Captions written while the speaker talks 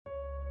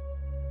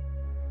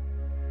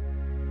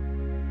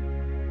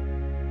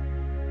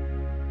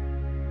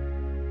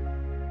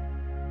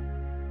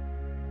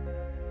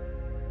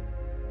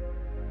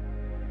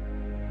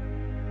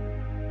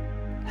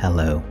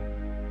Hello,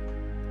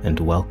 and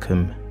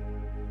welcome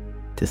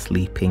to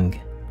Sleeping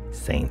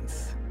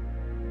Saints.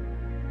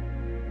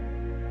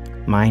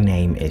 My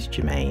name is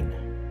Jermaine,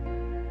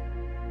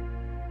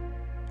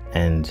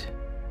 and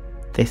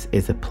this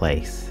is a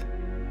place,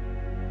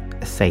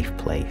 a safe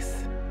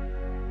place,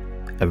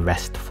 a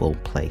restful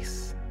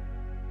place,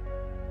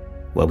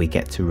 where we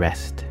get to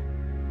rest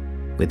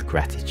with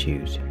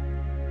gratitude.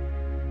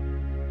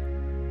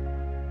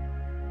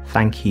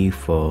 Thank you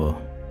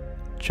for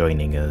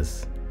joining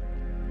us,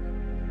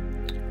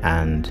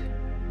 and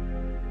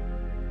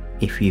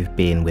if you've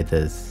been with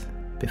us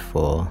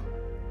before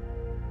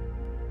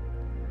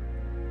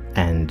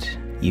and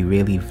you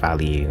really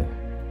value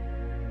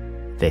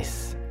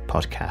this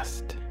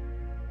podcast,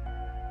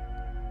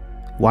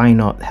 why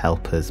not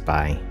help us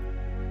by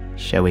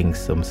showing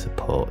some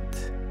support,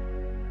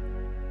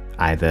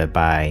 either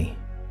by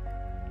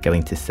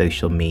going to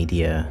social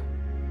media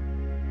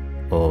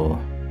or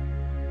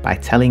by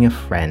telling a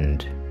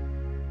friend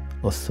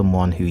or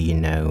someone who you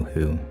know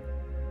who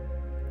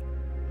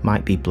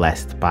might be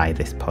blessed by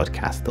this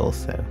podcast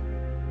also.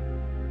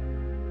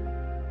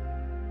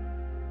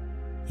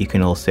 You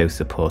can also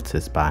support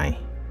us by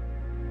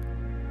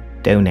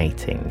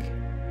donating.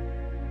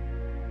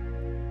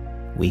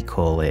 We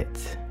call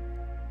it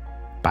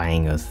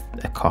buying us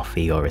a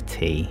coffee or a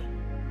tea.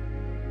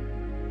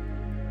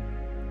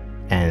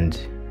 And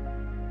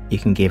you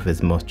can give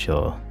as much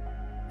or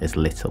as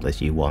little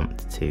as you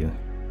want to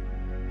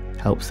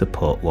help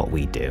support what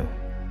we do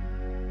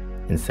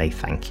and say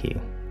thank you.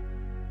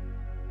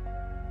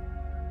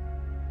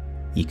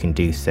 You can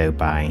do so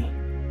by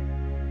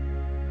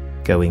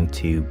going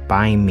to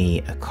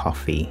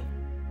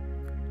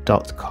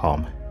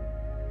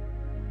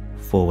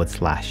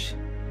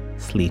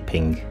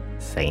buymeacoffee.com/Sleeping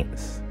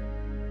Saints.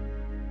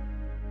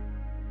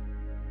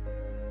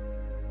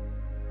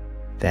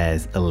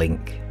 There's a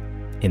link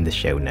in the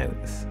show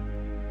notes.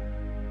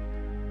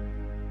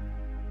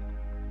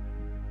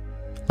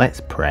 Let's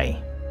pray.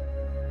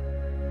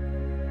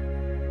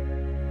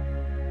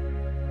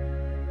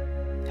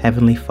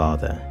 Heavenly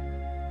Father,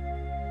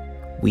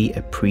 we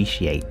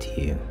appreciate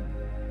you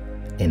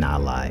in our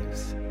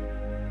lives.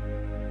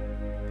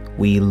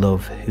 We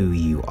love who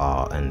you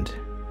are and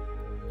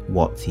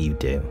what you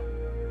do.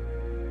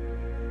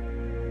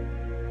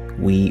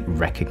 We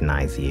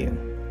recognize you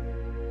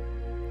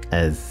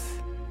as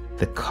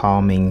the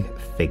calming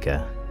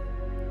figure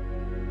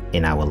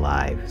in our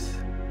lives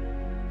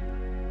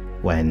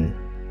when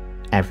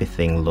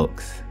everything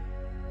looks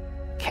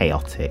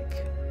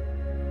chaotic.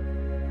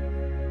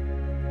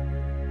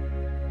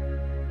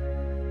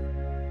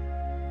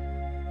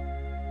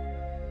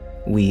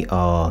 We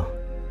are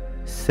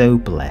so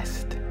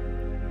blessed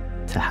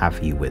to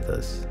have you with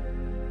us.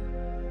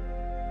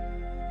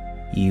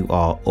 You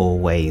are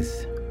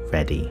always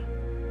ready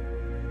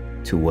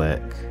to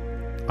work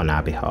on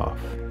our behalf.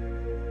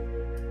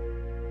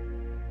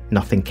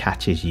 Nothing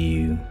catches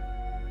you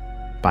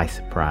by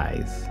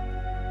surprise.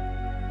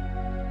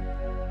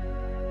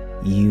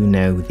 You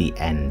know the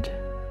end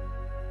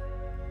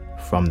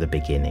from the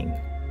beginning.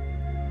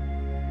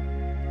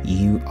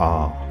 You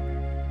are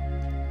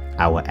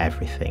our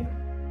everything.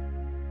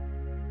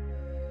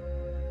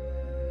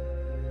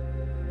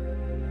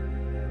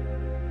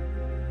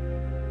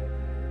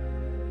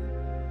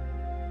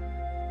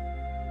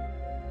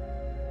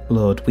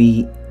 Lord,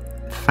 we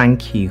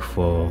thank you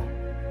for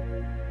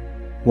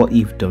what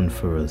you've done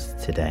for us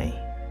today.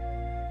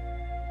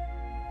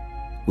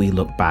 We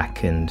look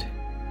back and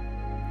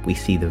we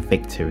see the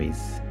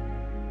victories.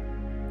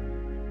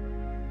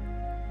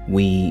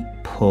 We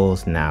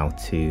pause now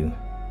to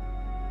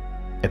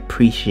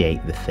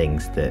appreciate the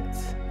things that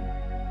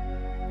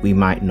we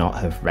might not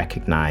have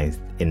recognized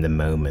in the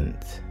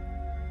moment,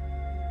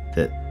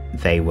 that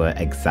they were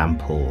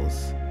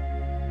examples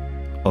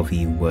of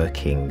you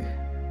working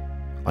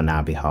on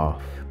our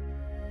behalf.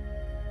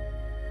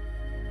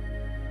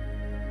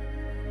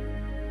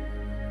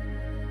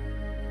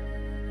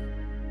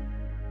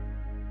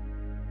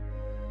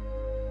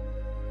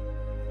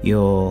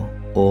 You're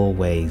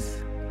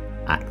always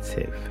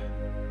active.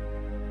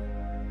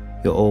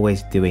 You're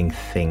always doing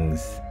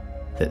things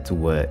that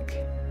work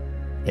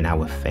in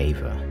our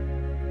favor.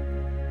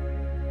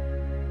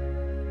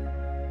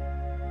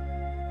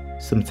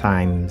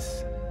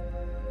 Sometimes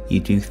you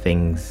do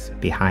things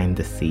behind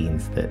the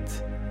scenes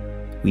that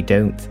we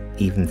don't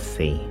even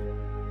see.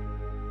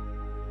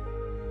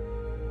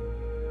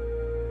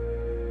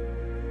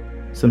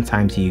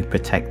 Sometimes you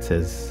protect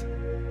us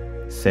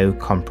so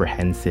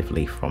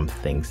comprehensively from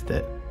things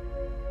that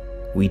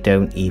we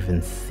don't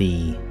even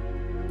see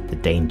the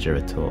danger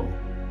at all.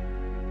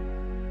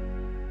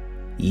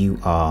 You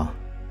are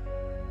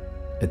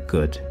a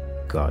good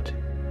God.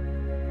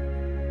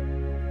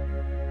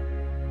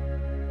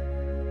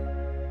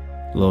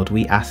 Lord,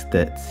 we ask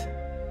that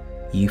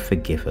you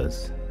forgive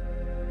us.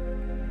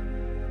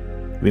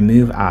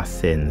 Remove our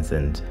sins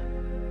and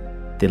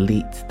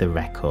delete the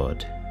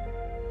record.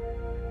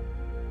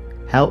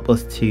 Help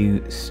us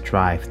to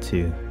strive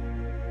to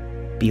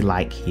be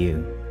like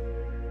you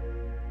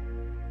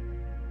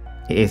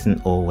It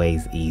isn't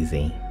always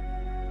easy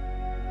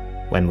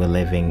when we're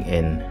living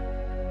in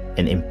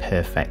an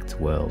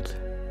imperfect world.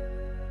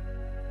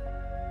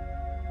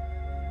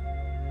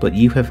 But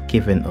you have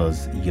given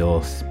us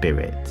your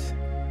Spirit.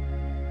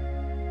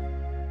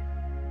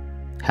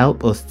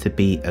 Help us to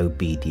be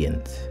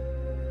obedient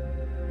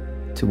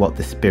to what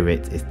the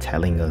Spirit is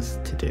telling us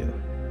to do.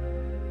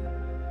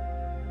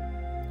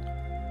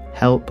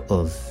 Help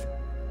us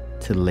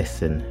to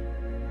listen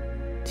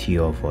to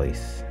your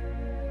voice.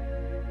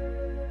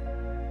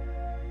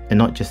 And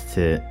not just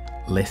to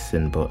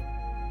listen, but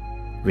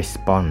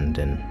respond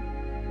and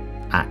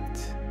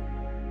act.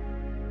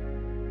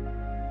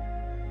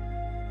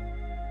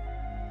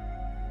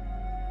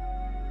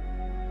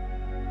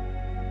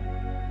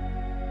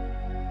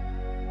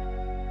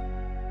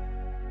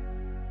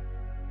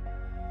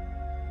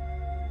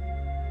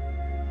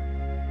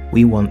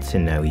 We want to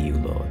know you,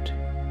 Lord.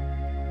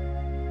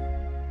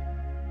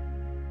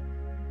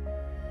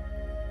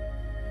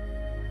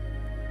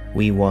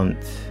 We want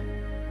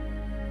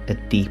a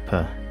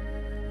deeper,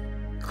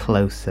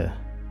 closer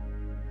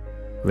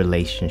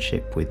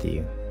relationship with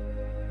you.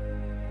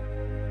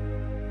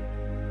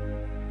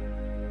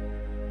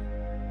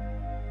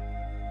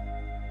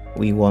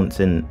 We want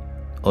an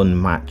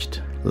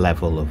unmatched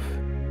level of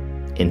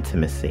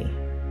intimacy.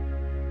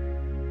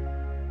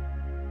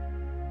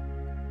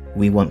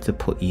 We want to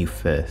put you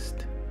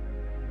first,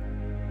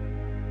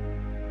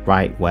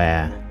 right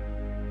where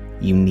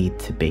you need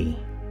to be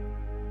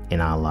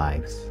in our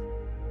lives.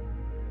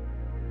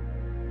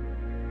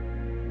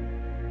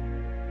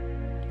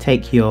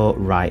 Take your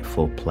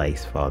rightful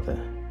place, Father.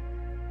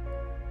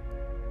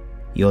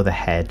 You're the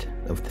head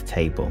of the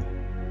table.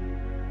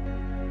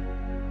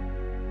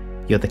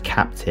 You're the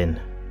captain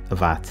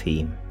of our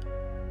team.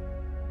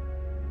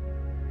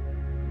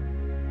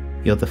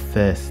 You're the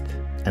first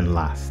and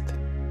last,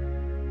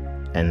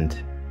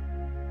 and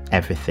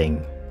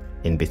everything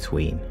in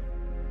between.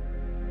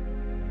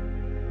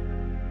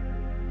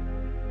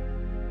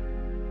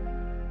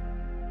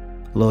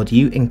 Lord,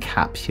 you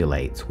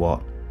encapsulate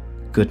what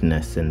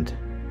goodness and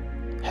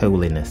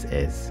holiness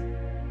is.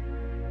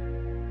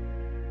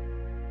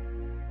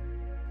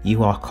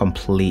 You are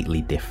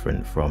completely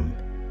different from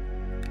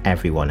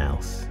everyone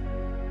else,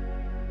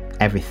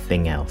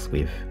 everything else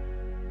we've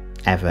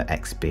ever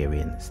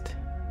experienced.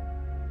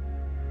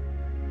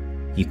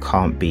 You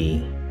can't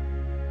be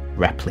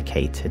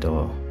replicated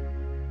or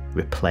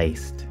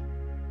replaced.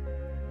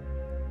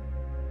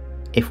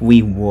 If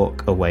we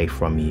walk away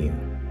from you,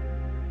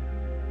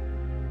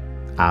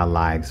 our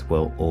lives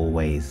will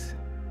always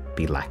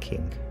be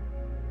lacking.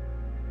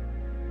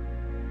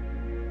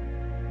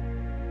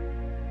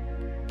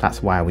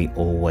 That's why we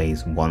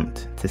always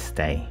want to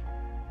stay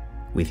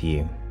with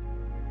you.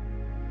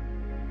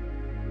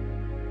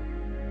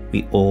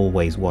 We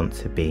always want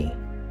to be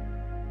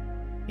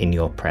in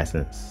your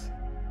presence.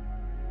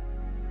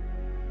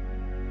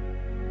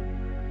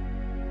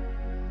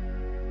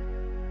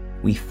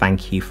 We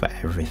thank you for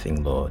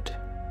everything, Lord.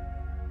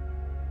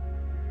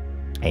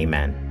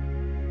 Amen.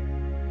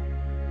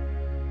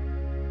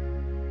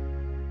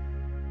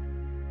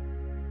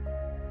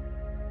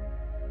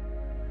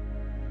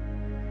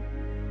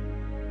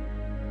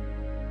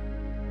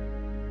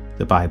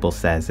 The Bible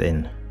says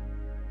in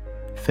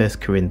 1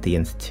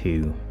 Corinthians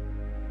 2,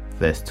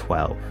 verse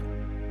 12,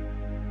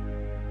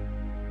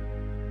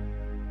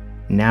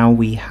 "Now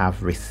we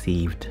have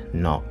received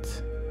not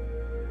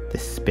the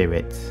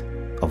Spirit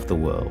of the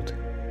world,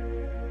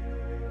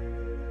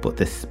 but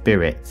the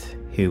Spirit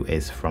who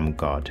is from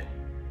God,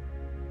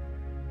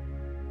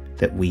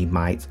 that we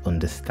might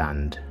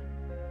understand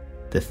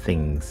the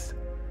things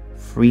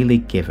freely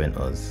given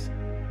us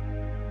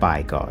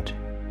by God."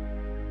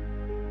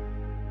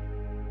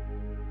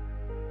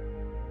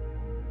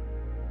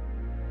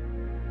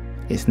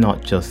 It's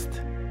not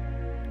just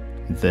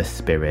the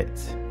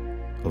Spirit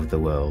of the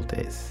world,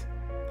 it's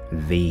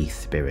the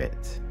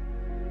Spirit,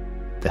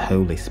 the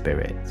Holy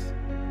Spirit,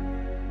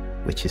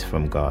 which is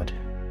from God.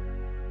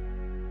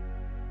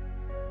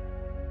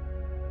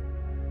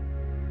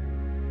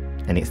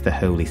 And it's the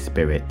Holy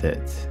Spirit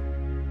that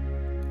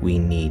we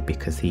need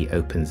because He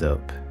opens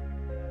up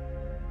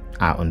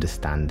our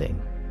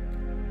understanding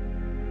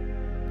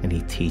and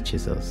He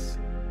teaches us.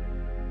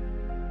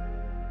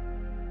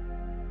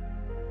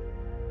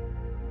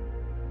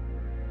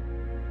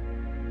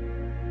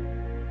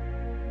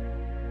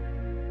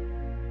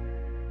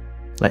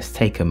 Let's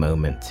take a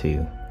moment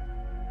to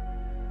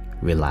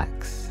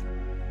relax.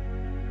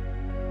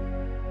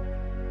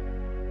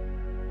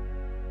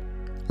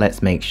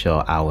 Let's make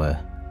sure our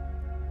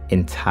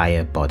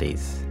entire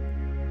bodies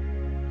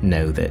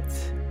know that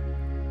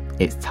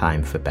it's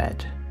time for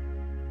bed.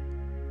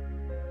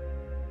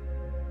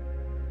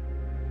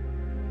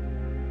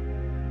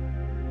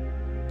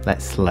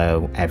 Let's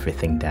slow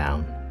everything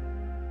down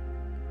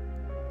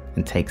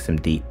and take some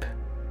deep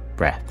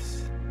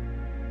breaths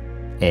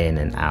in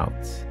and out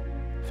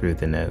through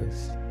the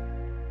nose.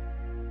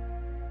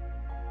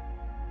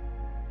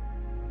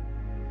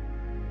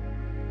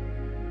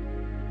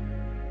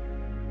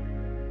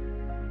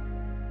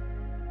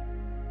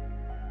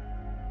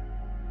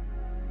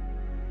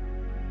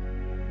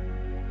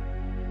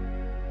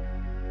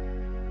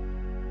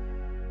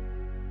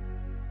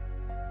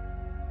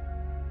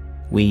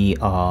 we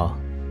are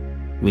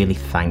really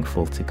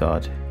thankful to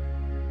God.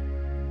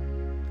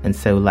 And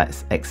so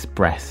let's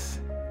express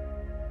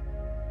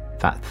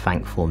that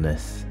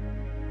thankfulness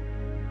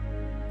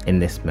in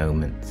this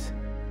moment.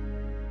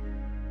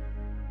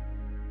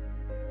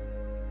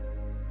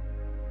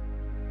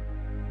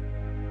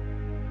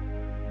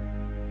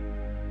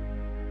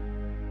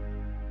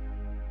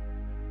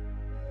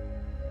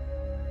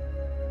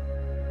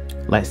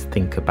 Let's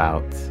think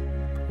about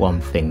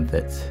one thing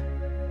that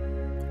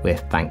we're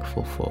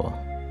thankful for,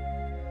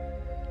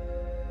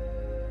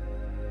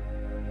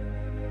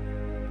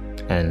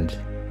 and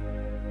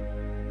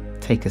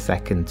take a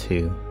second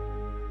to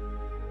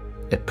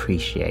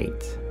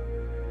appreciate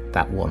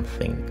that one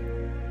thing,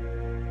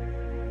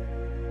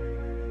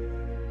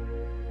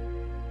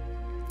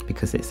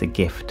 because it's a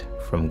gift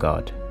from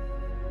God.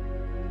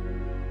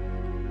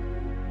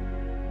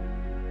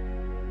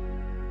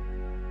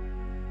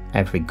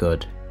 Every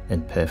good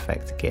and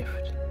perfect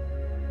gift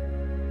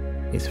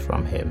is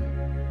from Him.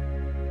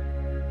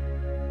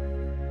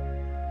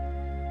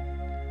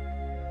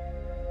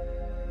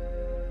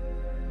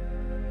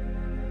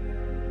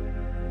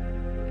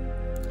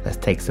 Let's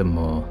take some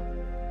more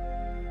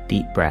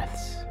deep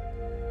breaths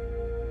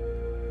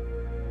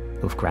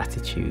of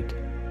gratitude.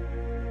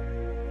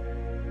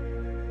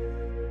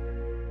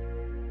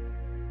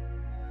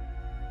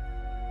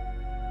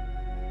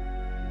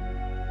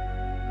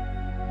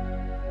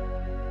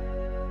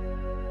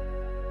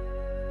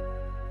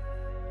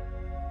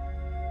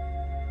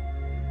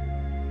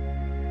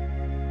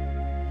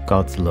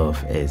 God's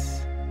love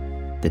is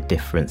the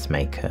difference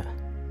maker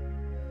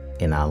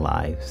in our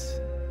lives.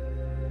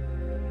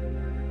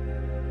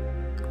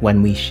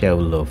 When we show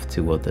love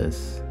to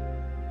others,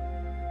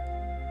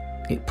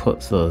 it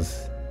puts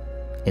us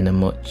in a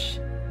much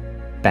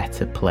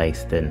better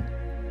place than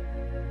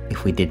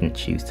if we didn't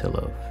choose to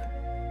love.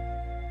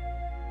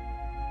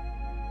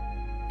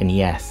 And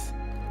yes,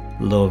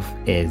 love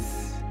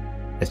is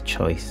a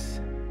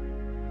choice,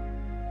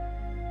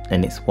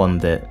 and it's one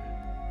that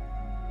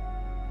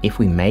if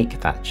we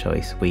make that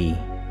choice, we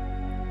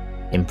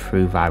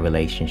improve our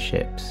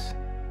relationships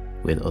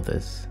with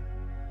others.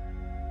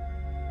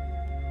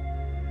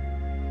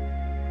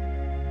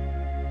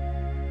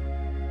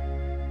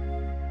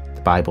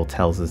 The Bible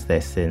tells us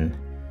this in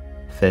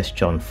 1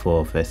 John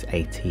 4 verse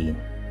 18.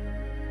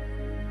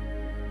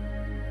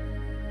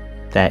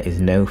 There is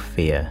no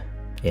fear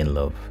in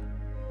love,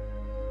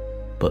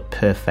 but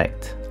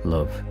perfect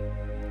love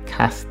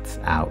casts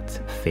out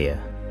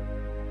fear.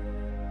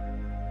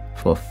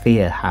 For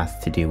fear has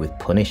to do with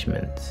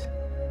punishment,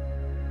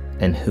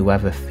 and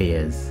whoever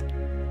fears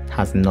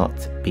has not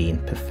been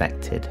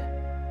perfected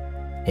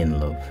in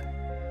love.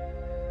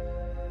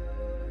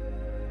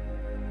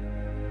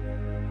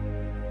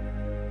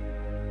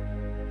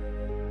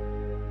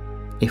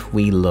 If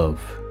we love,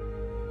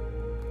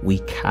 we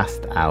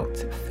cast out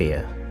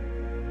fear.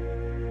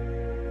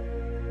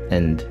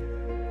 And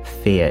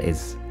fear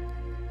is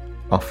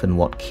often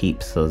what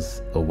keeps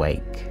us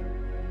awake.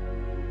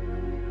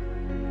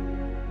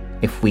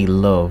 If we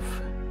love,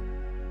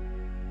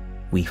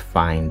 we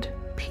find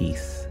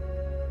peace.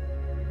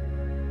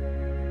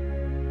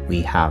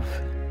 We have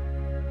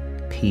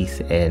peace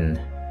in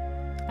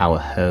our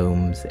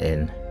homes,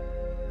 in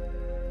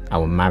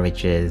our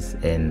marriages,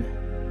 in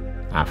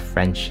our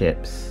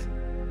friendships.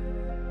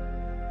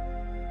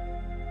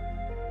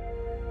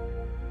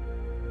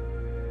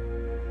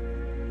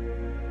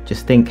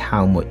 Just think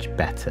how much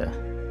better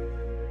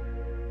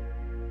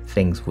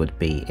things would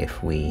be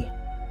if we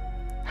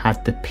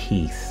had the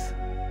peace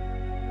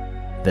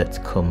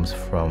that comes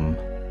from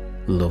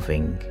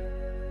loving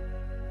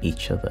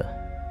each other.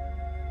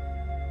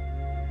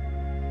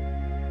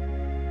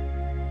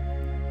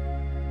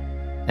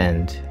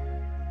 And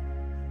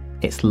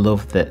it's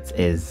love that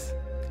is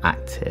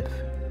active.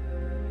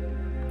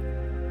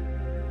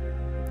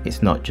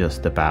 It's not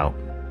just about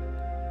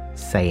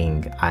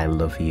saying I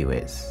love you,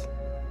 it's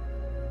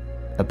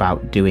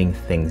about doing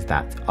things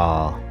that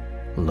are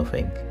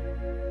loving.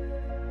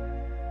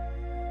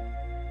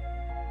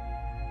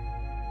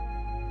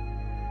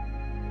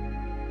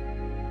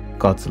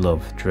 God's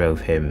love drove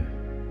him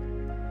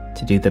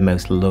to do the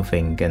most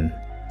loving and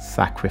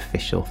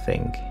sacrificial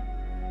thing.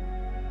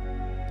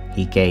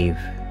 He gave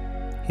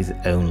his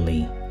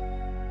only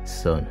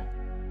Son.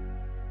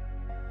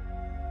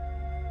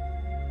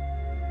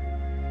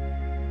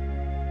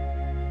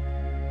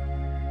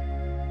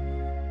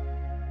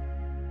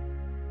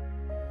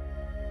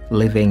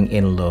 Living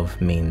in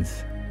love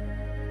means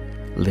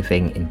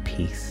living in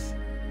peace.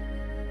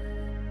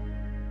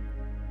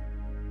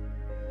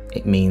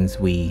 It means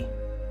we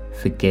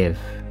forgive,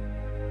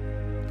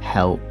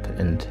 help,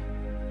 and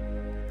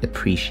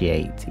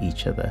appreciate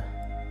each other.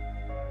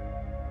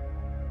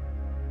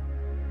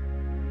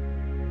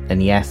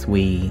 And yes,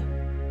 we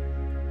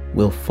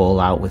will fall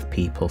out with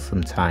people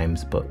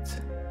sometimes,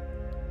 but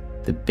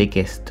the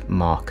biggest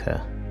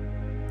marker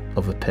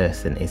of a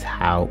person is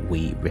how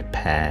we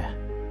repair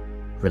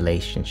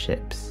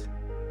relationships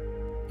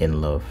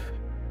in love.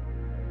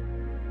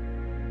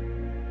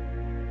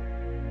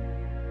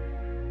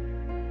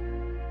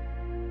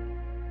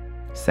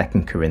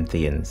 2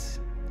 Corinthians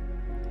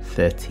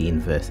 13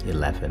 verse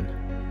 11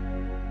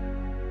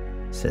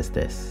 says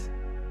this: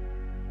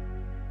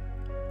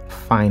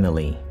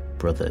 "Finally,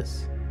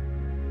 brothers,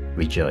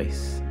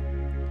 rejoice.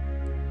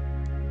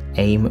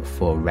 Aim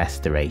for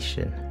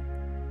restoration.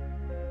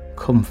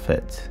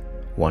 Comfort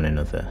one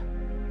another.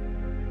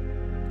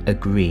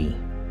 Agree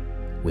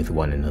with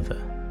one another.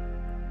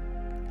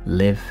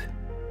 Live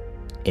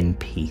in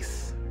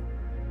peace.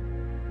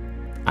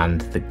 And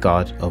the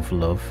God of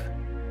love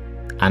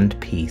and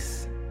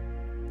peace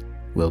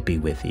will be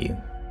with you."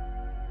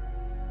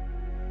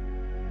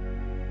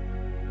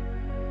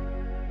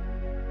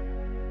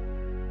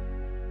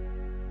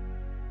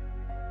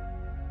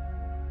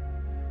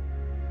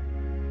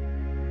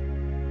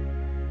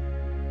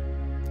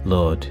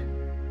 Lord,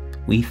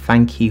 we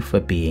thank you for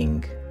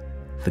being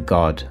the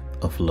God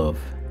of love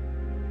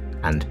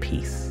and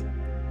peace.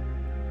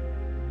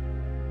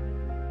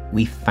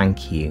 We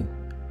thank you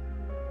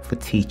for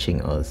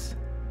teaching us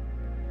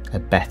a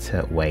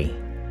better way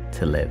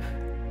to live,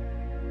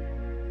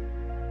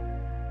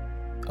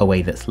 a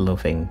way that's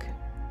loving,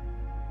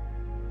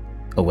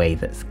 a way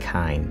that's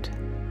kind.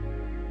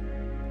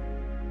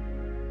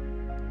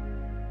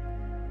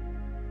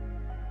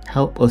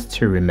 Help us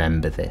to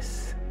remember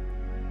this,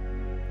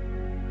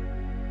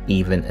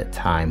 even at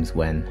times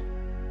when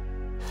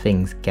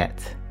things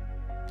get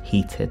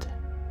heated.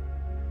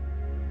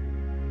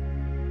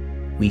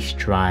 We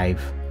strive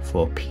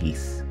for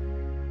peace.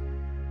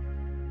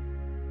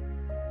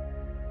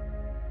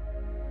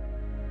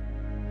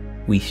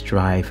 We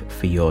strive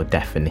for your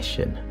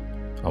definition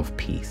of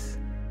peace.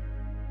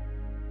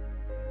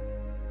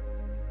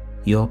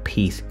 Your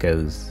peace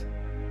goes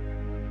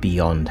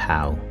beyond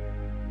how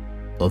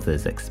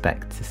others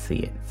expect to see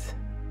it.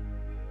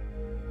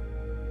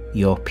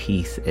 Your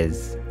peace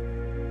is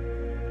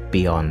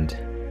beyond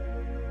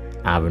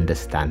our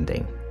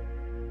understanding.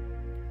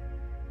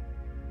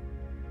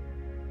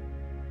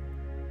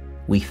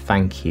 We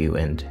thank you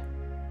and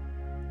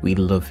we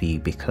love you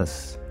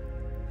because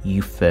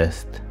you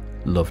first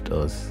loved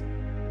us.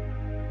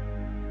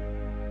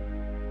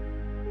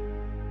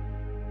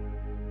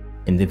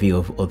 In the view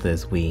of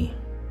others, we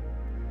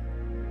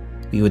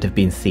would have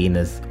been seen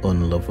as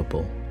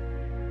unlovable,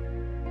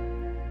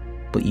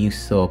 but you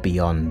saw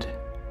beyond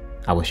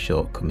our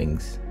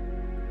shortcomings.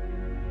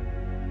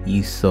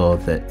 You saw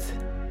that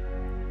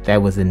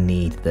there was a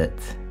need that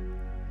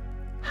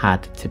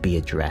had to be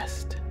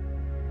addressed,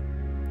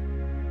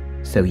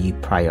 so you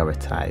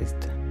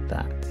prioritized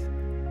that.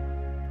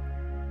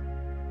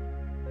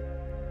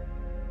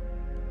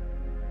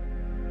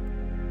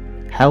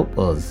 Help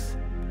us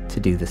to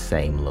do the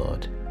same,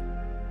 Lord.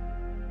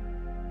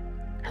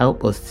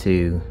 Help us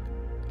to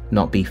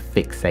not be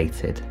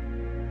fixated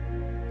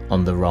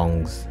on the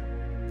wrongs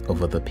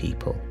of other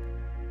people.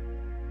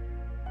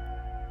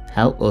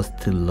 Help us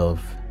to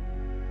love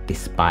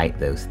despite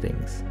those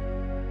things.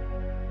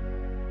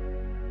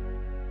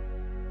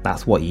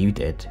 That's what you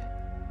did.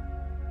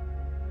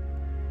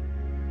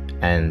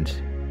 And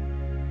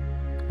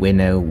we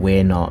know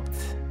we're not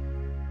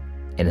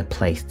in a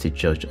place to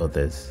judge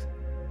others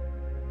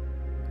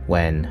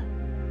when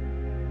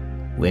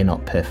we're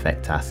not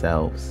perfect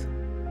ourselves.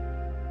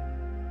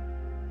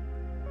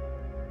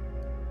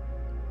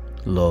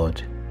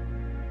 Lord,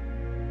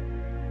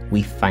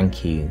 we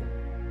thank you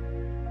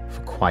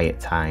for quiet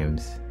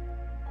times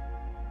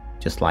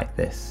just like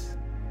this.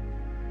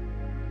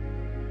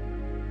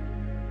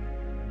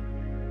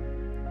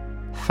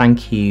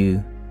 Thank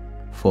you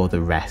for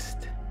the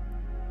rest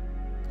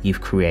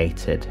you've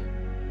created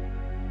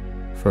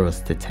for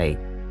us to take.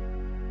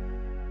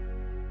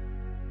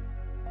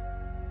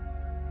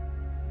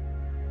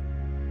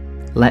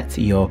 Let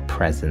your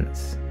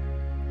presence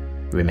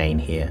remain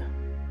here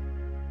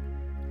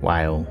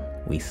while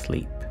we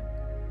sleep.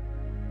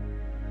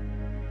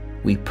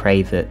 We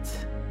pray that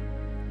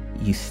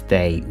you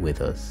stay with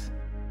us.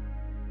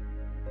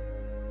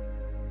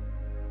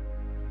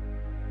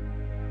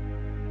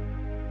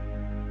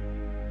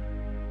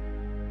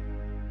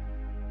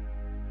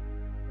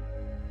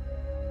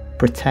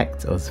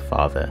 Protect us,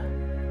 Father.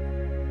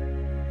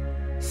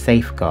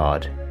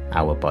 Safeguard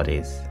our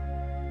bodies,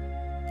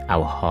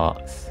 our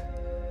hearts,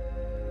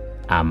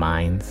 our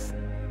minds.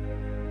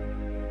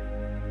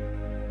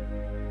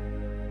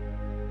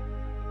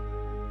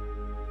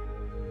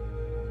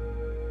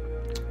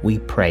 We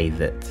pray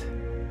that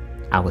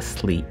our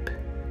sleep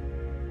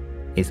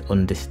is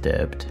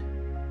undisturbed,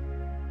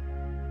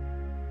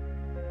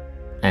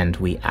 and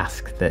we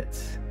ask that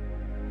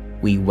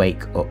we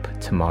wake up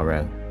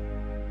tomorrow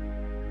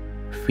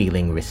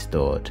feeling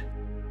restored.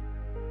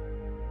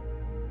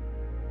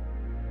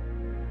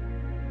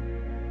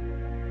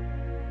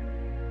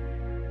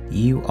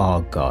 You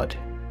are God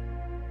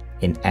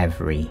in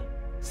every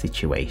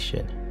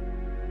situation.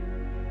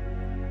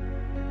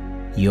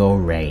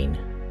 Your reign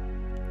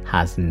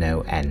has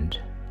no end.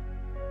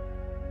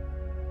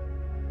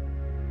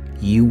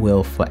 You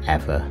will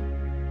forever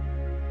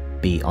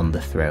be on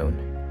the throne,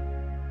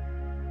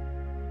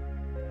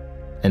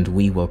 and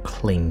we will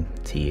cling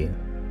to you.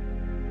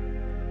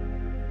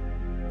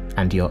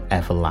 and your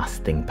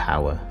everlasting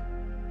power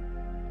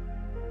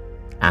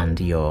and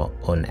your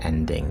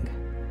unending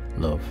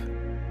love.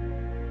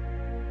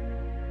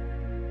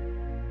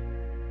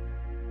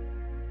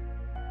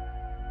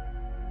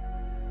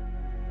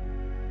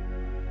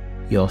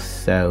 You're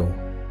so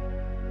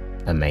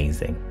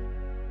amazing.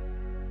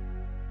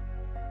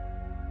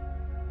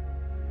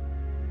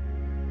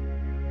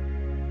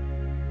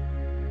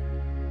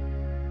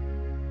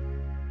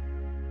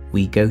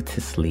 We go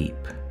to sleep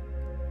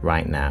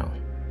right now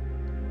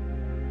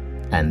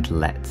and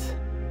let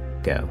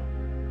go.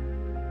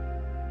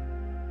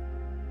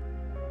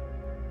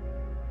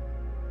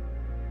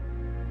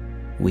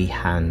 We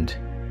hand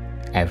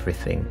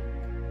everything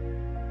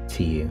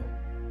to you.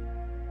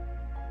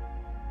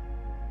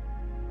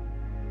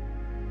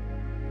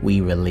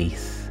 We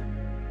release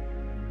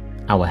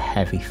our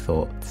heavy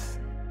thoughts.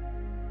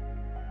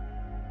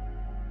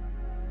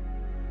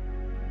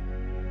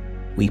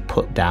 We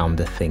put down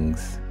the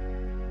things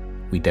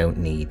we don't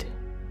need.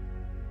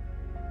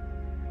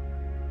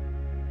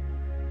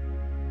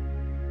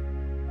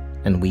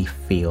 And we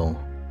feel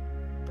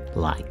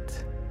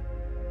light.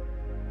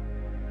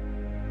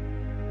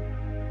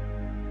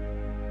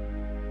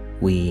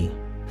 We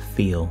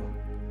feel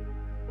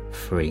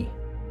free.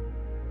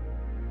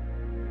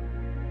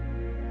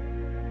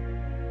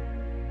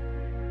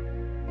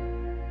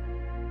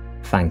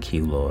 Thank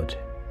you, Lord.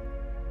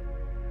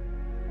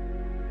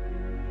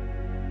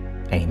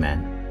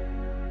 Amen.